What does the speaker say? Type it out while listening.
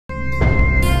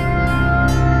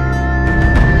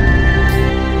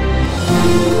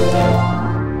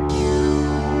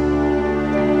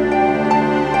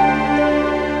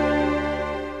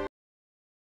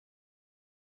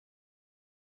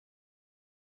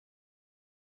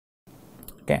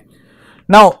Okay.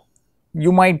 Now,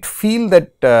 you might feel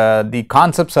that the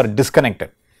concepts are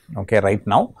disconnected, okay, right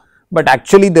now, but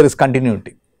actually there is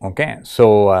continuity. Okay.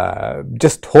 So,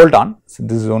 just hold on. So,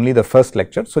 this is only the first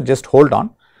lecture. So, just hold on,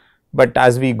 but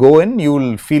as we go in you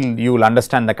will feel, you will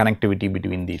understand the connectivity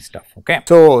between these stuff. Okay.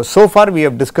 So far we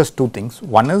have discussed two things.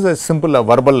 One is a simple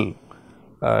verbal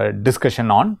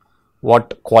discussion on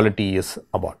what quality is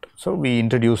about. So, we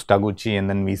introduced Taguchi and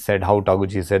then we said how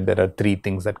Taguchi said there are three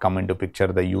things that come into picture: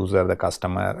 the user, the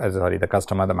customer,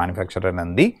 the manufacturer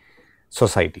and the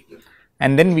society.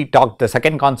 And then we talked, the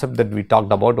second concept that we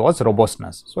talked about was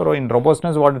robustness. So, in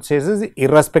robustness what it says is,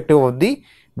 irrespective of the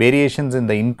variations in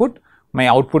the input, my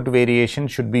output variation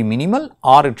should be minimal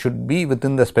or it should be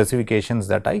within the specifications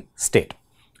that I state.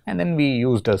 And then we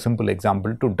used a simple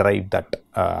example to drive that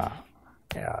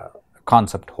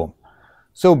concept home.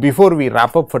 So, before we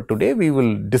wrap up for today, we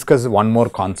will discuss one more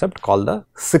concept called the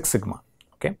Six Sigma.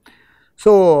 Okay.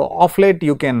 So, of late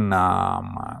you can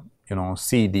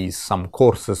see some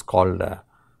courses called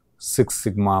Six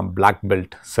Sigma Black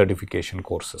Belt certification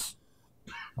courses.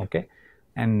 Okay.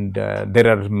 And there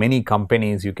are many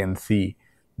companies, you can see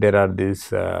there are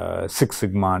these Six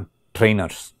Sigma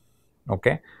trainers,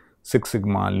 okay, Six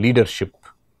Sigma leadership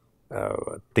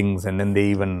things, and then they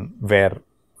even wear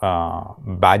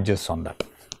badges on that.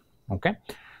 Okay.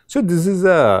 So, this is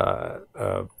a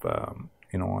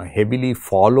heavily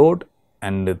followed,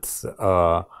 and it's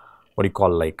what you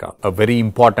call like a very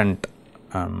important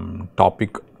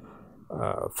topic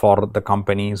for the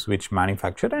companies which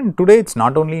manufacture. And today it is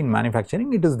not only in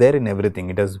manufacturing, it is there in everything.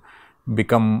 It has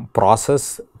become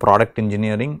process, product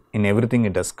engineering, in everything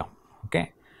it has come.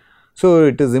 Okay. So,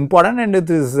 it is important and it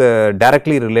is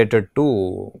directly related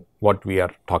to what we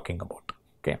are talking about.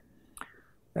 Okay.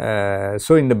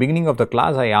 So, in the beginning of the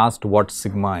class I asked what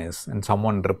sigma is and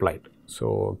someone replied.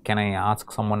 So, can I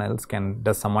ask someone else,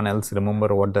 does someone else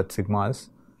remember what that sigma is?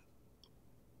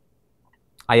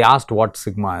 I asked what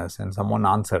sigma is and someone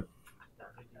answered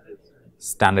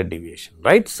standard deviation,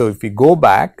 right. So, if we go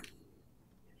back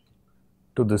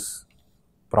to this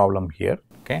problem here,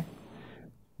 okay,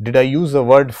 did I use the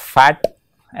word fat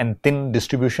and thin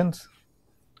distributions?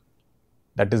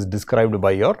 That is described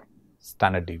by your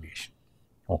standard deviation.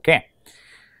 Okay.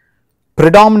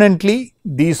 Predominantly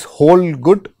these hold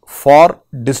good for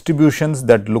distributions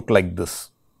that look like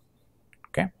this.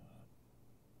 Okay.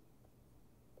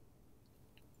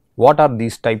 What are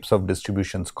these types of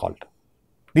distributions called?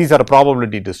 These are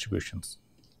probability distributions,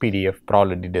 PDF,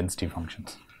 probability density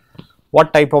functions.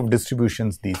 What type of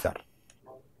distributions these are?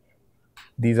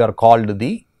 These are called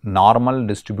the normal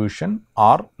distribution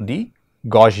or the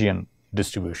Gaussian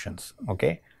distributions.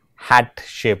 Okay. Hat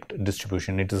shaped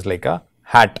distribution, it is like a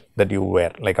hat that you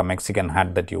wear, like a Mexican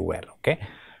hat that you wear. Okay.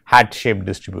 Hat shaped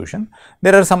distribution.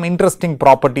 There are some interesting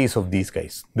properties of these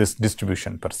guys, this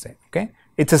distribution per se. Okay.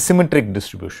 It is a symmetric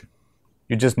distribution.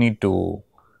 You just need to,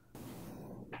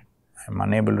 I am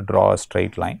unable to draw a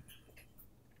straight line.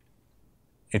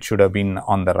 It should have been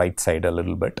on the right side a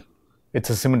little bit. It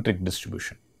is a symmetric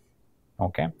distribution.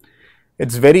 Okay. It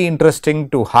is very interesting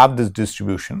to have this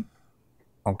distribution.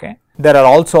 Okay. There are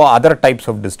also other types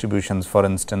of distributions, for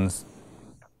instance,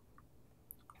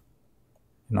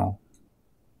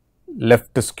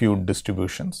 left skewed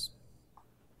distributions.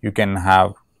 You can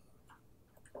have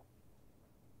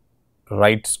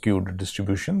right skewed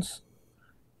distributions.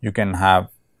 You can have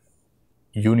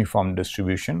uniform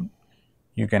distribution.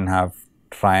 You can have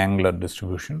triangular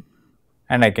distribution,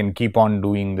 and I can keep on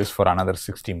doing this for another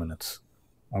 60 minutes.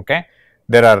 Okay.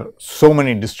 There are so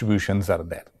many distributions are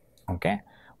there. Okay.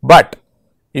 But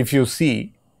if you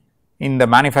see in the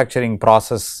manufacturing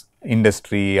process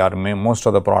industry or most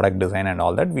of the product design and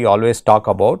all that, we always talk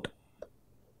about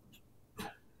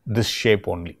this shape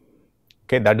only.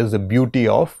 Okay. That is the beauty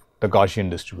of the Gaussian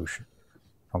distribution,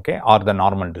 okay, or the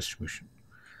normal distribution.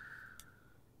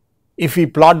 If we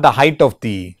plot the height of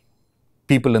the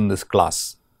people in this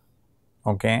class,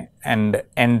 okay, and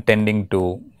n tending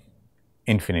to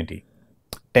infinity,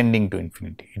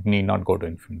 it need not go to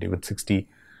infinity. With 60,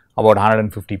 about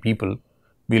 150 people,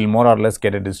 we will more or less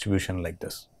get a distribution like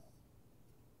this.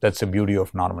 That is the beauty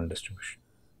of normal distribution.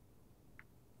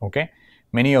 Okay.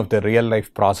 Many of the real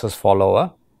life process follow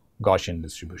a Gaussian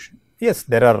distribution. Yes,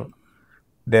 there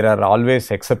are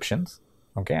always exceptions.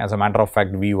 Okay. As a matter of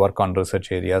fact, we work on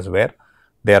research areas where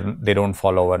they do not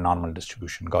follow a normal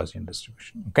distribution, Gaussian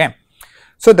distribution. Okay.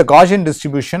 So, the Gaussian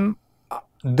distribution,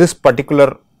 this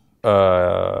particular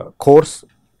course,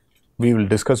 we will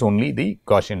discuss only the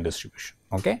Gaussian distribution.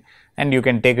 Okay. And you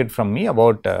can take it from me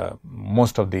about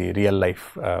most of the real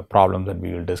life problems that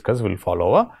we will discuss will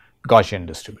follow a Gaussian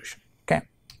distribution. Okay.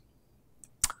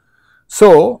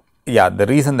 So, yeah, the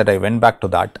reason that I went back to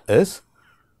that is,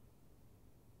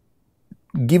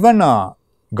 given a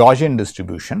Gaussian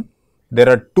distribution, there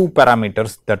are two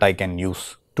parameters that I can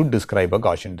use to describe a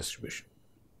Gaussian distribution,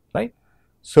 right.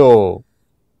 So,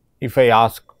 if I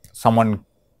ask someone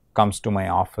comes to my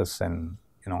office and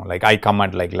like I come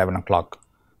at like 11 o'clock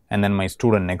and then my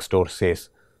student next door says,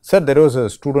 sir, there was a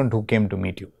student who came to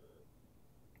meet you.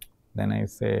 Then I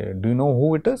say, do you know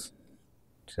who it is?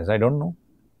 He says, I don't know.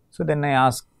 So, then I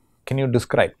ask, can you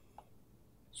describe?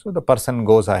 So, the person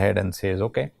goes ahead and says,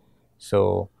 okay.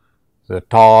 So, the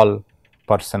tall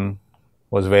person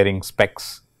was wearing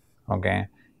specs, okay.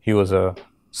 He was a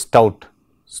stout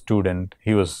student,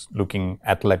 he was looking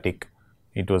athletic,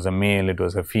 it was a male, it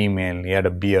was a female, he had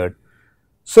a beard.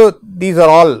 So, these are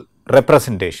all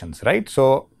representations, right.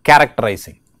 So,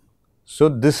 characterizing. So,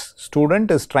 this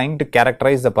student is trying to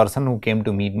characterize the person who came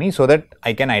to meet me so that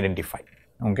I can identify,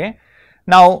 okay.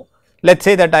 Now, let us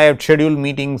say that I have scheduled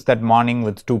meetings that morning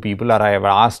with two people, or I have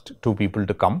asked two people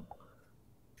to come,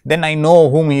 then I know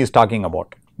whom he is talking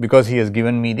about because he has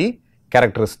given me the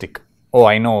characteristic. Oh,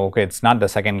 I know, okay, it is not the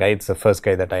second guy, it is the first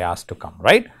guy that I asked to come,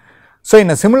 right. So,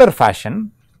 in a similar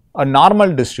fashion, a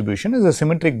normal distribution is a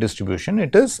symmetric distribution,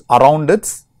 it is around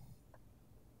its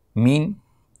mean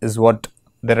is what,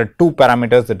 there are two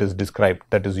parameters that is described,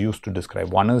 that is used to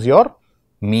describe, one is your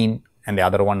mean and the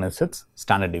other one is its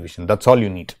standard deviation, that is all you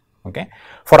need, okay.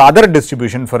 For other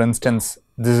distribution, for instance,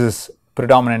 this is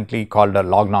predominantly called a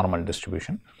log normal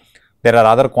distribution. There are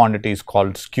other quantities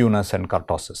called skewness and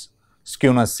kurtosis.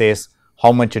 Skewness says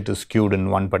how much it is skewed in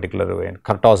one particular way, and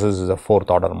kurtosis is a fourth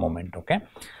order moment, okay.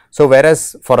 So,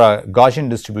 whereas for a Gaussian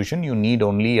distribution, you need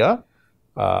only a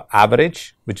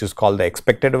average, which is called the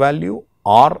expected value,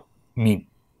 or mean.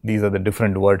 These are the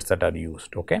different words that are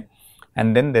used, okay.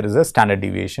 And then there is a standard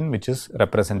deviation, which is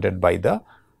represented by the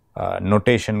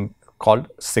notation called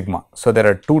sigma. So, there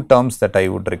are two terms that I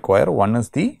would require. One is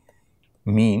the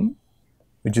mean,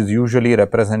 which is usually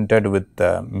represented with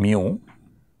mu,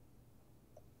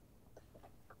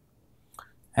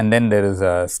 and then there is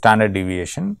a standard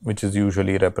deviation, which is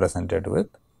usually represented with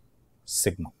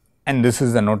sigma, and this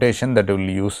is the notation that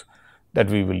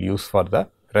we will use for the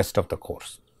rest of the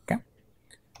course, okay.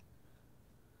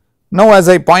 Now, as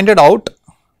I pointed out,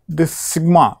 this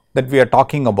sigma that we are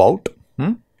talking about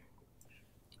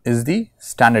is the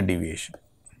standard deviation,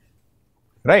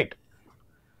 right.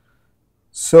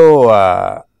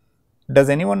 So, does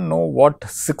anyone know what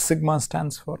 6 sigma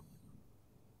stands for?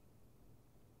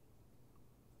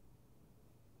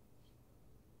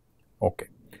 Okay.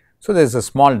 So, there is a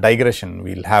small digression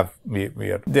we will have,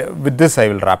 with this I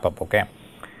will wrap up, okay.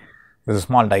 There is a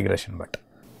small digression, but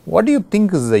what do you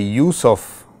think is the use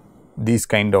of these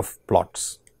kind of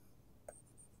plots?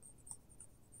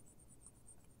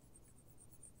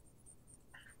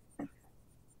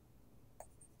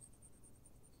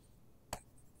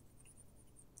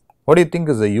 What do you think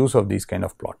is the use of these kind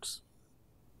of plots?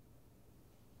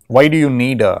 Why do you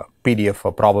need a PDF,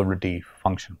 a probability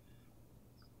function?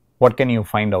 What can you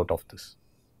find out of this?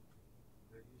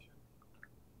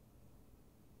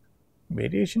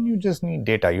 Variation, you just need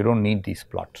data, you do not need these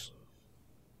plots.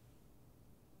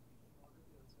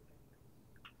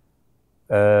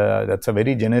 That is a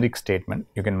very generic statement,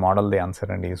 you can model the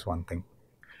uncertainty is one thing.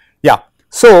 Yeah.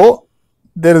 So,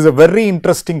 there is a very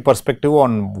interesting perspective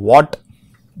on what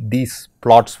these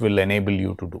plots will enable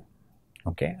you to do,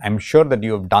 okay. I am sure that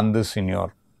you have done this in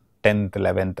your 10th,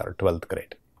 11th or 12th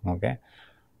grade, okay.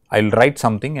 I will write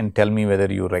something and tell me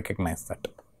whether you recognize that.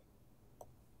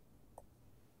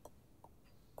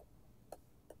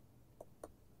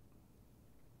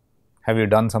 Have you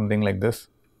done something like this?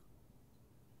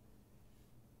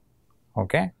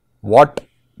 Okay. What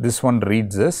this one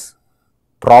reads is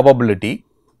probability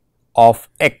of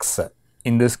x,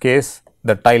 in this case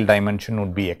the tile dimension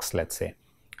would be x, let us say,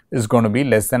 is going to be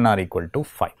less than or equal to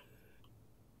 5.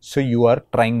 So, you are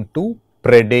trying to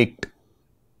predict,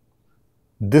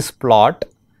 this plot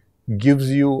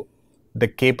gives you the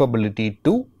capability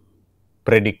to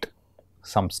predict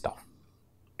some stuff,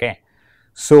 okay.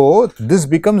 So, this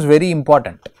becomes very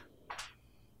important,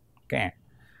 okay.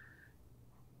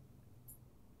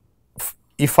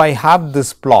 If I have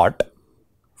this plot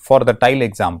for the tile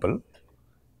example,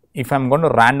 if I am going to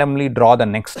randomly draw the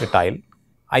next tile,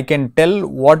 I can tell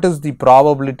what is the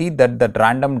probability that that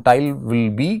random tile will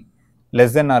be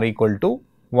less than or equal to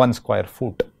 1 square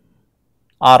foot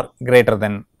or greater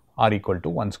than or equal to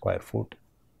 1 square foot.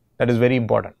 That is very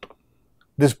important.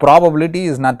 This probability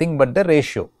is nothing but the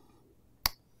ratio.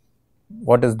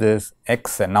 What is this?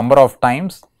 X, number of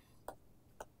times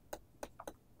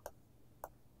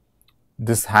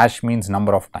this hash means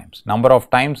number of times. Number of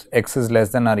times x is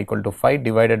less than or equal to 5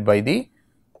 divided by the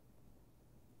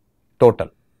total.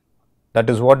 That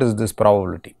is what is this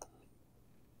probability.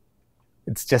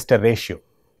 It is just a ratio.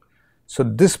 So,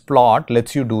 this plot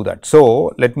lets you do that.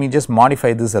 So, let me just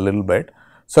modify this a little bit.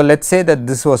 So, let us say that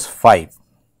this was 5,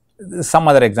 some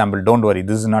other example, do not worry,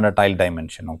 this is not a tile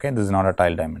dimension, okay. This is not a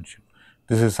tile dimension,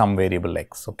 this is some variable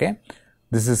x, okay.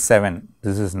 This is 7,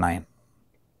 this is 9.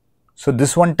 So,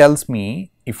 this one tells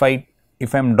me if I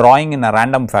am drawing in a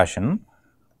random fashion,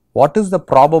 what is the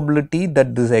probability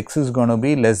that this x is going to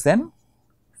be less than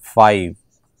 5?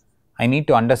 I need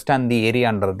to understand the area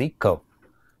under the curve.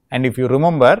 And if you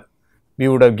remember, we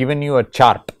would have given you a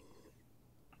chart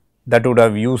that would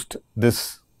have used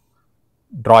this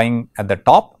drawing at the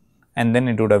top, and then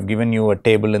it would have given you a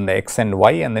table in the x and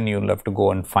y, and then you will have to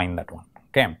go and find that one,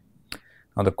 okay.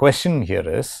 Now, the question here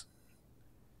is,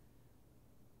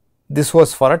 this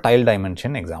was for a tile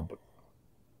dimension example.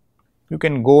 You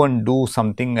can go and do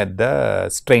something at the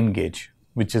strain gauge,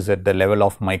 which is at the level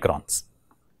of microns.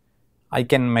 I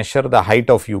can measure the height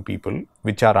of you people,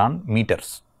 which are on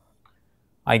meters.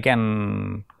 I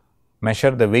can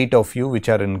measure the weight of you, which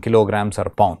are in kilograms or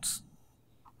pounds.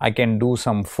 I can do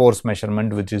some force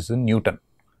measurement, which is in Newton,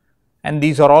 and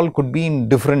these are all could be in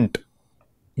different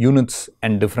units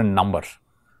and different numbers,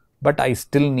 but I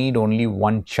still need only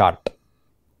one chart,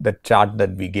 the chart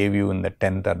that we gave you in the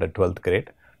 10th or the 12th grade,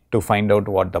 to find out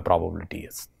what the probability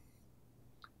is.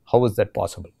 How is that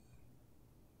possible?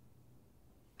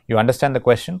 You understand the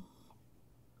question?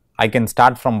 I can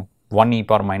start from 1 e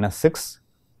power minus 6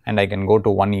 and I can go to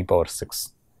 1 e power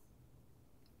 6,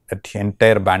 that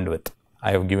entire bandwidth.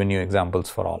 I have given you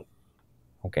examples for all,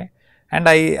 okay. And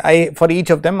I for each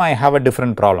of them I have a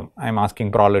different problem. I am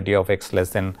asking probability of x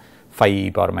less than 5 e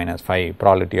power minus 5,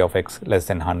 probability of x less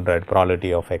than 100,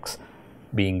 probability of x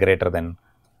being greater than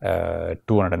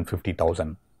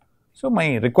 250,000. So,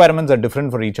 my requirements are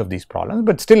different for each of these problems,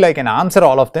 but still I can answer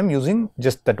all of them using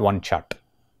just that one chart.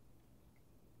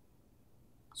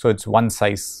 So, it is one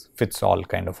size fits all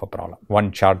kind of a problem.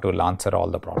 One chart will answer all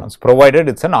the problems, provided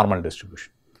it is a normal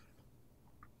distribution.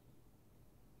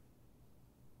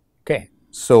 Okay.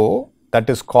 So, that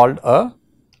is called a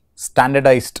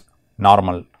standardized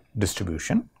normal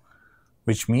distribution,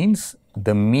 which means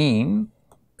the mean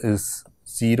is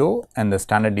 0 and the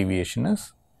standard deviation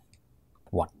is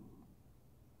 1.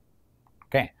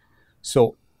 Okay.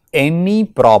 So, any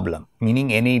problem,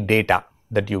 meaning any data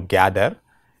that you gather,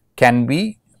 can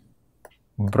be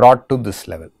brought to this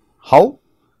level. How?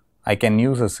 I can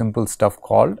use a simple stuff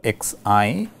called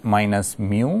xi minus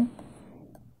mu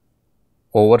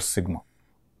over sigma.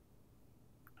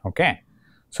 Okay.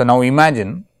 So, now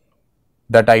imagine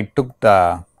that I took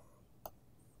the,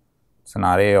 it's an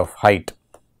array of height,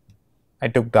 I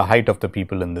took the height of the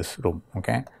people in this room,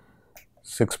 okay,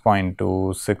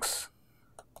 6.2, 6,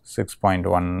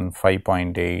 6.1,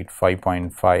 5.8,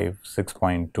 5.5,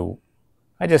 6.2,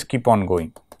 I just keep on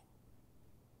going,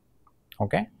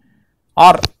 okay.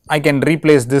 Or I can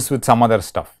replace this with some other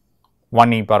stuff,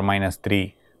 1 e power minus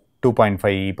 3,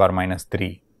 2.5 e power minus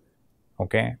 3,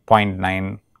 okay,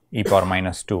 0.9 e power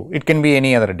minus 2, it can be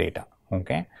any other data,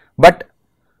 okay. But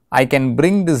I can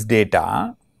bring this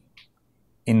data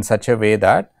in such a way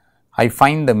that I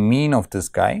find the mean of this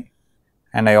guy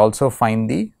and I also find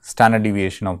the standard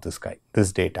deviation of this guy,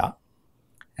 this data,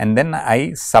 and then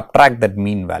I subtract that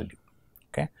mean value,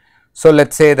 okay. So, let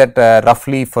us say that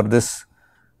roughly for this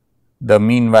the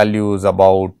mean value is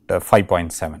about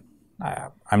 5.7, I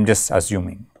am just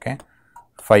assuming, okay,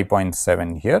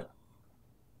 5.7 here,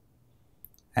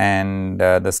 and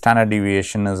the standard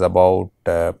deviation is about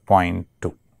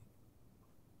 0.2.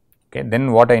 Okay,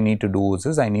 then what I need to do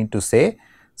is I need to say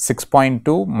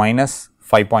 6.2 minus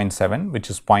 5.7, which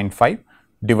is 0.5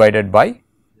 divided by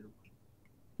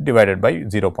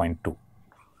 0.2.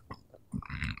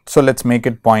 So, let us make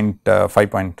it 5.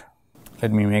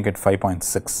 Let me make it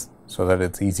 5.6 so that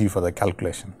it is easy for the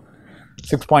calculation.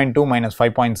 6.2 minus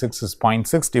 5.6 is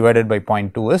 0.6 divided by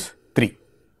 0.2 is 3,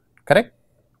 correct.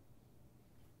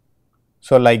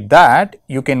 So, like that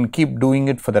you can keep doing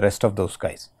it for the rest of those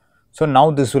guys. So,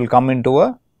 now this will come into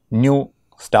a new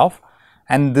stuff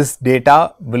and this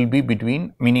data will be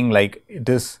between, meaning like it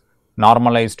is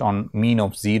normalized on mean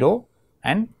of 0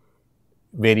 and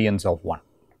variance of 1,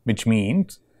 which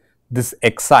means this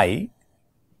xi,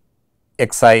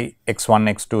 x1,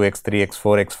 x2, x3,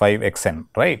 x4, x5, xn,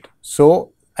 right.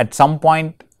 So, at some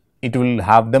point it will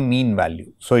have the mean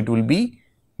value. So, it will be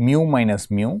mu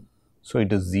minus mu, so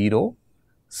it is 0.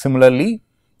 Similarly,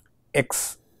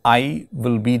 xi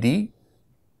will be the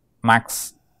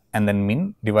max and then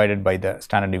mean divided by the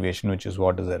standard deviation, which is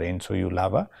what is the range. So, you will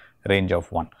have a range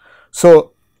of 1.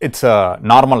 So, it is a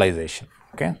normalization.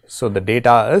 Okay. So, the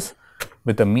data is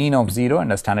with a mean of 0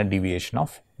 and a standard deviation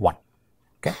of 1.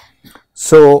 Okay.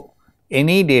 So,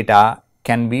 any data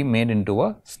can be made into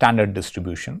a standard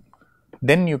distribution,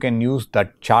 then you can use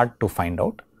that chart to find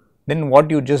out. Then what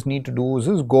you just need to do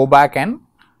is go back and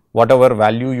whatever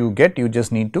value you get, you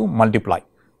just need to multiply.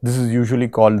 This is usually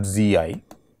called Zi.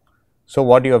 So,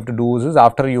 what you have to do is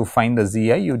after you find the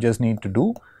Zi, you just need to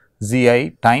do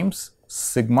Zi times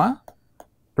sigma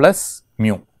plus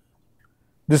mu.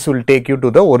 This will take you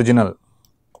to the original.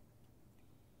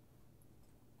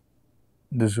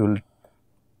 This will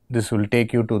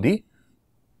take you to the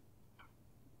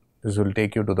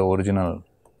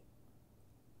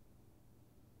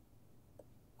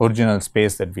original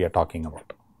space that we are talking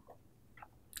about.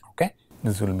 Okay.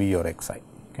 This will be your xi.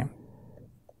 Okay.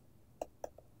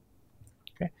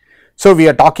 Okay. So, we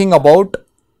are talking about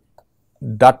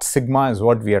that sigma is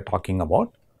what we are talking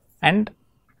about, and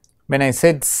when I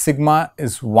said sigma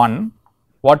is 1,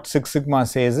 what 6 sigma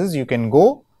says is you can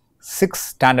go 6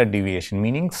 standard deviation,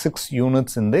 meaning 6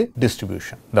 units in the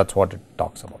distribution. That is what it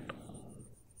talks about.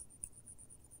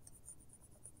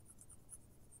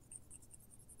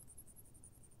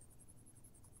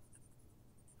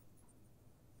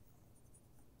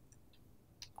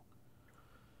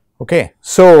 Okay.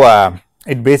 So,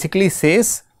 it basically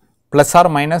says plus or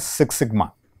minus 6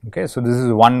 sigma. Okay. So, this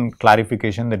is one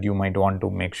clarification that you might want to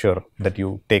make sure that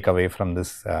you take away from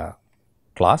this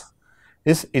class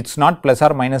is it is not plus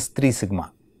or minus 3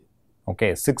 sigma.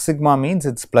 Okay. 6 sigma means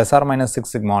it is plus or minus 6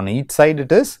 sigma, on each side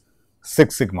it is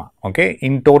 6 sigma. Okay.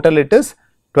 In total it is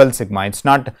 12 sigma, it is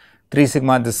not 3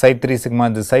 sigma this side, 3 sigma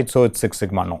this side, so it is 6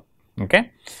 sigma, no.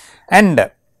 Okay.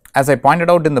 And as I pointed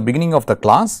out in the beginning of the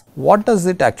class, what does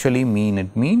it actually mean?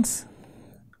 It means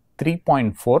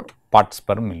 3.4 parts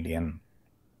per million.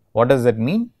 What does that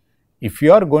mean? If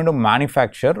you are going to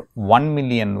manufacture 1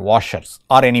 million washers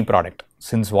or any product,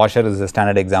 since washer is the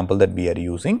standard example that we are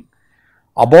using,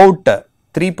 about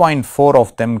 3.4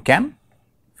 of them can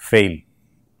fail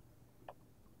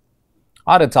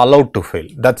or it is allowed to fail.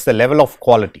 That is the level of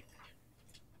quality.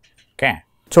 Okay.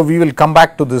 So, we will come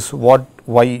back to this what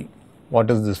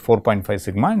is this 4.5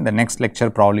 sigma. In the next lecture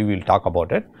probably we will talk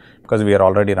about it, because we are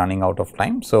already running out of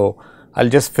time. So, I will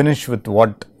just finish with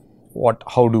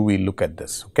how do we look at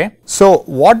this. Okay. So,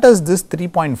 what does this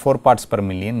 3.4 parts per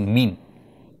million mean?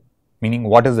 Meaning,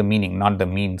 what is the meaning, not the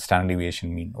mean standard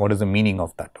deviation mean, what is the meaning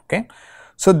of that? Okay.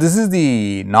 So, this is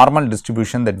the normal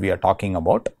distribution that we are talking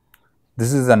about.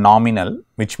 This is a nominal,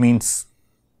 which means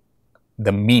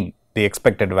the mean, the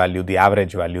expected value, the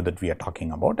average value that we are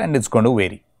talking about, and it is going to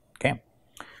vary. Okay.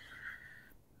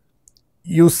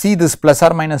 You see this plus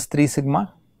or minus 3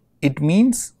 sigma, it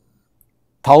means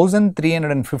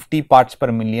 1350 parts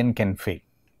per million can fail.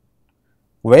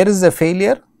 Where is the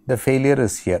failure? The failure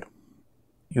is here.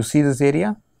 You see this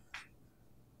area?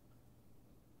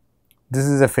 This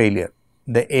is a failure.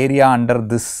 The area under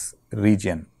this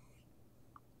region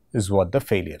is what the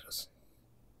failure is.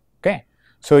 Okay.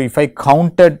 So, if I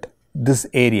counted this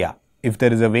area, if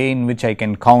there is a way in which I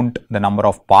can count the number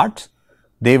of parts,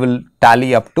 they will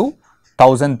tally up to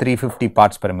 1350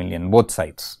 parts per million, both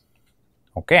sides.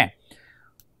 Okay.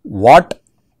 What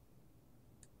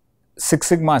 6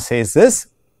 sigma says is,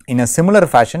 in a similar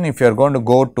fashion, if you are going to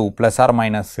go to plus or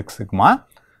minus 6 sigma,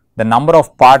 the number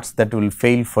of parts that will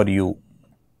fail for you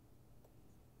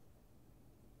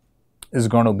is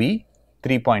going to be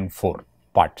 3.4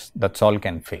 parts, that is all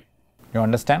can fail. You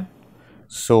understand?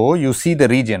 So, you see the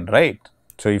region, right?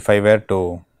 So, if I were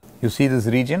to, you see this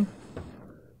region,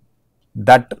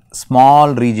 that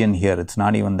small region here, it is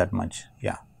not even that much,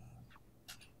 yeah.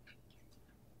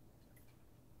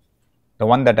 The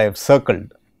one that I have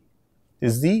circled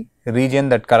is the region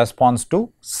that corresponds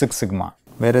to 6 sigma,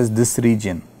 whereas this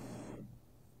region,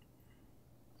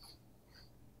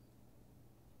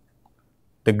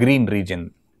 the green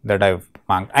region that I have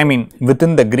marked, I mean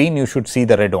within the green you should see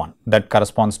the red one that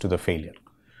corresponds to the failure.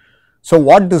 So,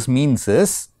 what this means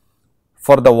is,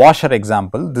 for the washer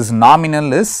example, this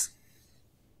nominal is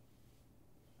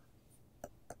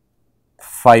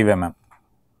 5 mm,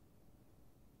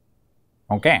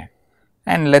 okay,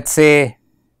 and let us say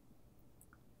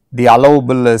the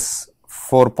allowable is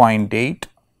 4.8,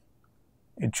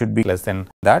 it should be less than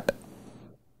that,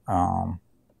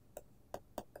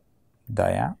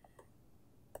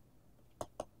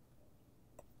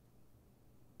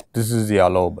 this is the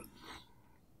allowable.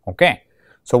 Okay.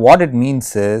 So, what it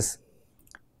means is,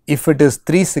 if it is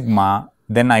 3 sigma,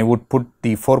 then I would put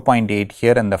the 4.8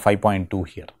 here and the 5.2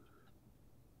 here.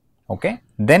 okay,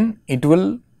 then it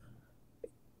will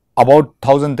about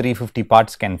 1350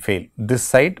 parts can fail, this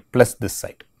side plus this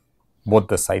side, both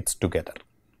the sides together.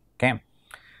 Okay.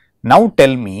 Now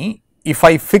tell me, if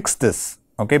I fix this,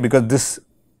 okay, because this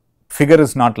figure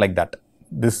is not like that.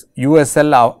 This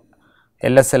USL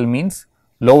LSL means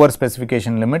lower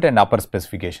specification limit and upper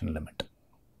specification limit.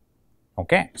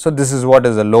 Okay. So, this is what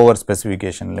is the lower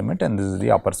specification limit and this is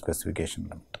the upper specification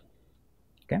limit.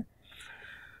 Okay.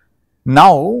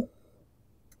 Now,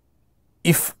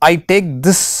 if I take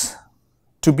this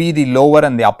to be the lower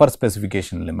and the upper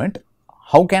specification limit,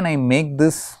 how can I make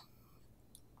this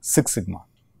 6 sigma?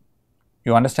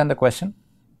 You understand the question?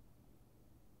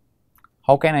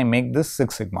 How can I make this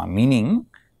 6 sigma? Meaning,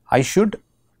 I should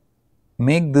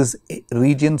make this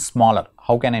region smaller.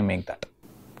 How can I make that?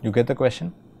 You get the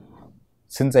question?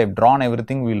 Since I have drawn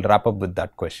everything, we will wrap up with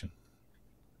that question.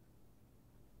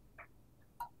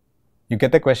 You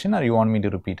get the question or you want me to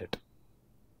repeat it?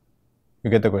 You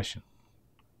get the question?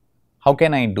 How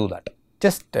can I do that?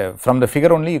 Just from the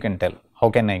figure only you can tell. How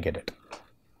can I get it?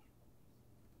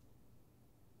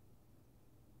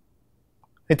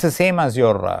 It's the same as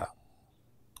your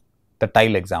the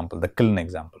tile example, the kiln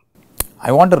example.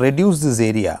 I want to reduce this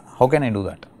area. How can I do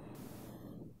that?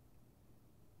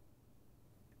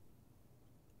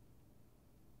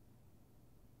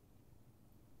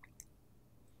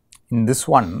 In this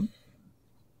one,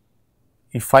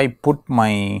 if I put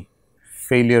my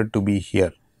failure to be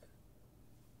here,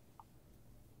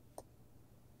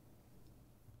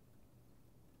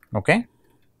 okay,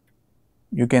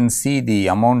 you can see the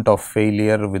amount of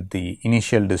failure with the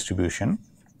initial distribution,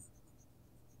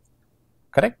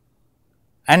 correct,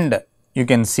 and you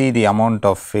can see the amount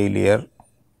of failure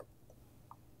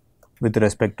with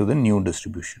respect to the new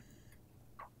distribution,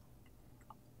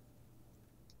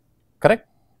 correct.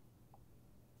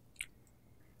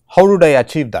 How did I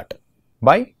achieve that?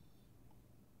 By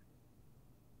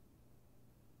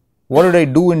what did I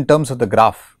do in terms of the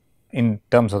graph, in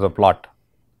terms of the plot?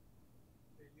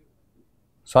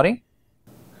 Sorry?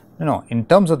 No, in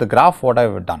terms of the graph, what I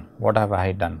have done? What have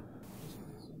I done?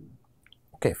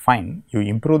 Okay, fine, you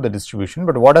improve the distribution,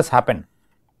 but what has happened?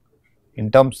 In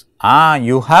terms,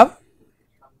 you have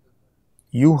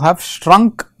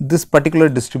shrunk this particular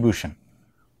distribution.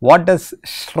 What does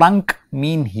shrunk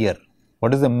mean here?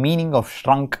 What is the meaning of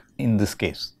shrunk in this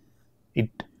case?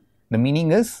 The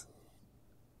meaning is,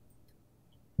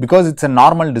 because it is a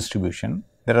normal distribution,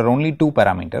 there are only two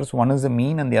parameters, one is the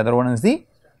mean and the other one is the,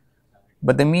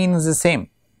 but the mean is the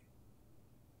same.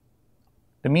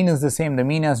 The mean is the same, the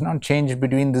mean has not changed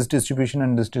between this distribution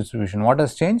and this distribution. What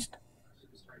has changed?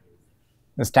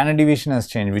 The standard deviation has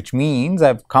changed, which means I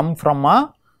have come from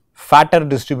a fatter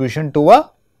distribution to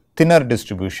a thinner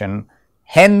distribution.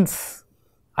 Hence,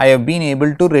 I have been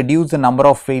able to reduce the number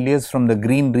of failures from the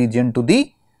green region to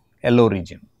the yellow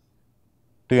region.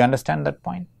 Do you understand that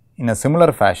point? In a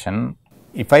similar fashion,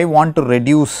 if I want to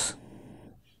reduce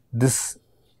this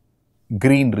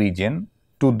green region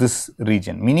to this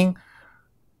region, meaning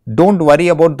do not worry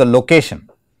about the location,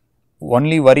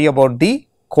 only worry about the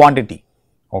quantity.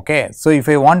 Okay. So, if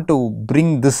I want to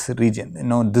bring this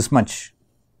region, this much,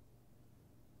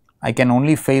 I can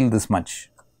only fail this much,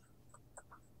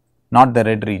 not the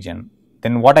red region.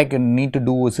 Then what I need to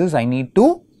do is I need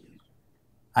to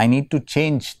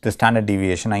change the standard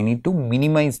deviation. I need to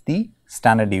minimize the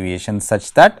standard deviation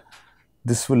such that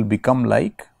this will become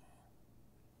like,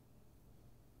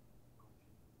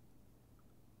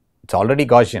 it's already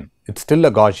Gaussian, it's still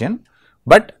a Gaussian,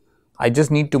 but I just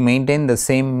need to maintain the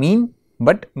same mean,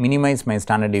 but minimize my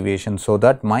standard deviation so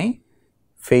that my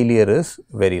failure is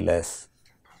very less.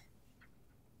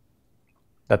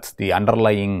 That is the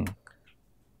underlying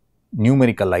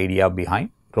numerical idea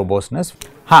behind robustness.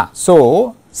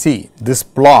 So, see this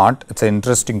plot, it is an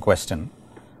interesting question.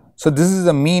 So, this is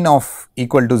a mean of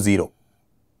equal to 0,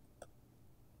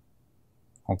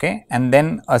 okay, and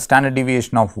then a standard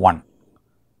deviation of 1,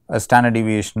 a standard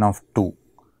deviation of 2,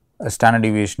 a standard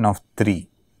deviation of 3,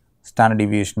 standard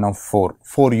deviation of 4,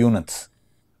 4 units,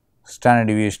 standard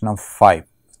deviation of 5,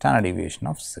 standard deviation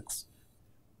of 6,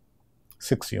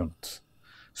 6 units.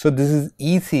 So, this is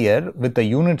easier with the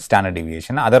unit standard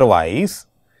deviation. Otherwise,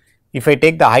 if I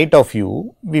take the height of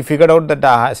u, we figured out that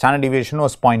the standard deviation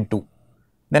was 0.2.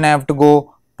 Then I have to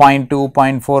go 0.2,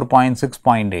 0.4, 0.6,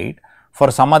 0.8.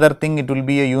 For some other thing, it will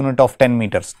be a unit of 10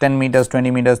 meters, 10 meters,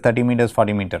 20 meters, 30 meters,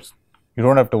 40 meters. You do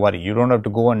not have to worry. You do not have to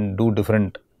go and do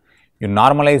different. You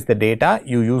normalize the data,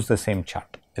 you use the same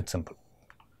chart. It is simple.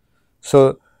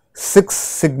 So, 6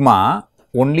 sigma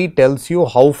only tells you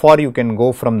how far you can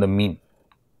go from the mean.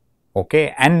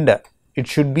 Okay, and it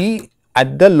should be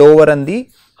at the lower and the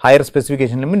higher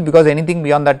specification limit, because anything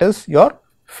beyond that is your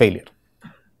failure.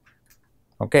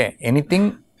 Okay,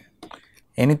 anything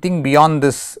beyond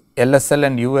this LSL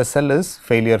and USL is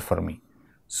failure for me.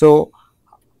 So,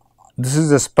 this is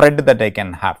the spread that I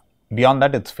can have, beyond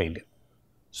that it is failure.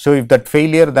 So, if that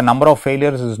failure, the number of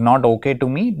failures is not okay to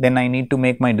me, then I need to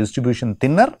make my distribution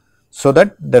thinner so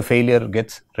that the failure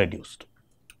gets reduced.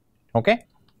 Okay,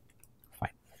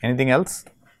 fine. Anything else?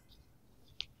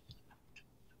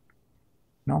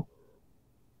 No?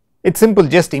 It is simple,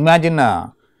 just imagine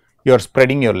you are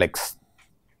spreading your legs,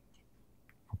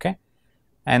 okay,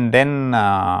 and then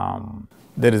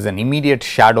there is an immediate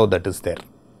shadow that is there.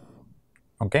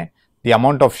 Okay. The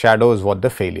amount of shadow is what the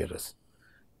failure is,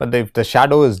 but if the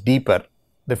shadow is deeper,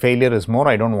 the failure is more.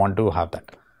 I do not want to have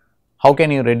that. How can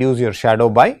you reduce your shadow?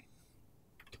 By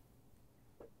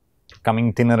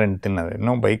coming thinner and thinner,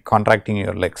 by contracting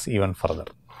your legs even further.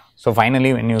 So,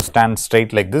 finally, when you stand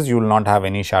straight like this, you will not have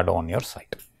any shadow on your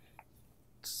side.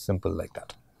 Simple like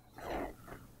that.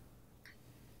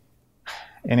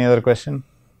 Any other question?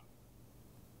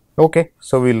 Okay.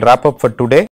 So, we will wrap up for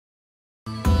today.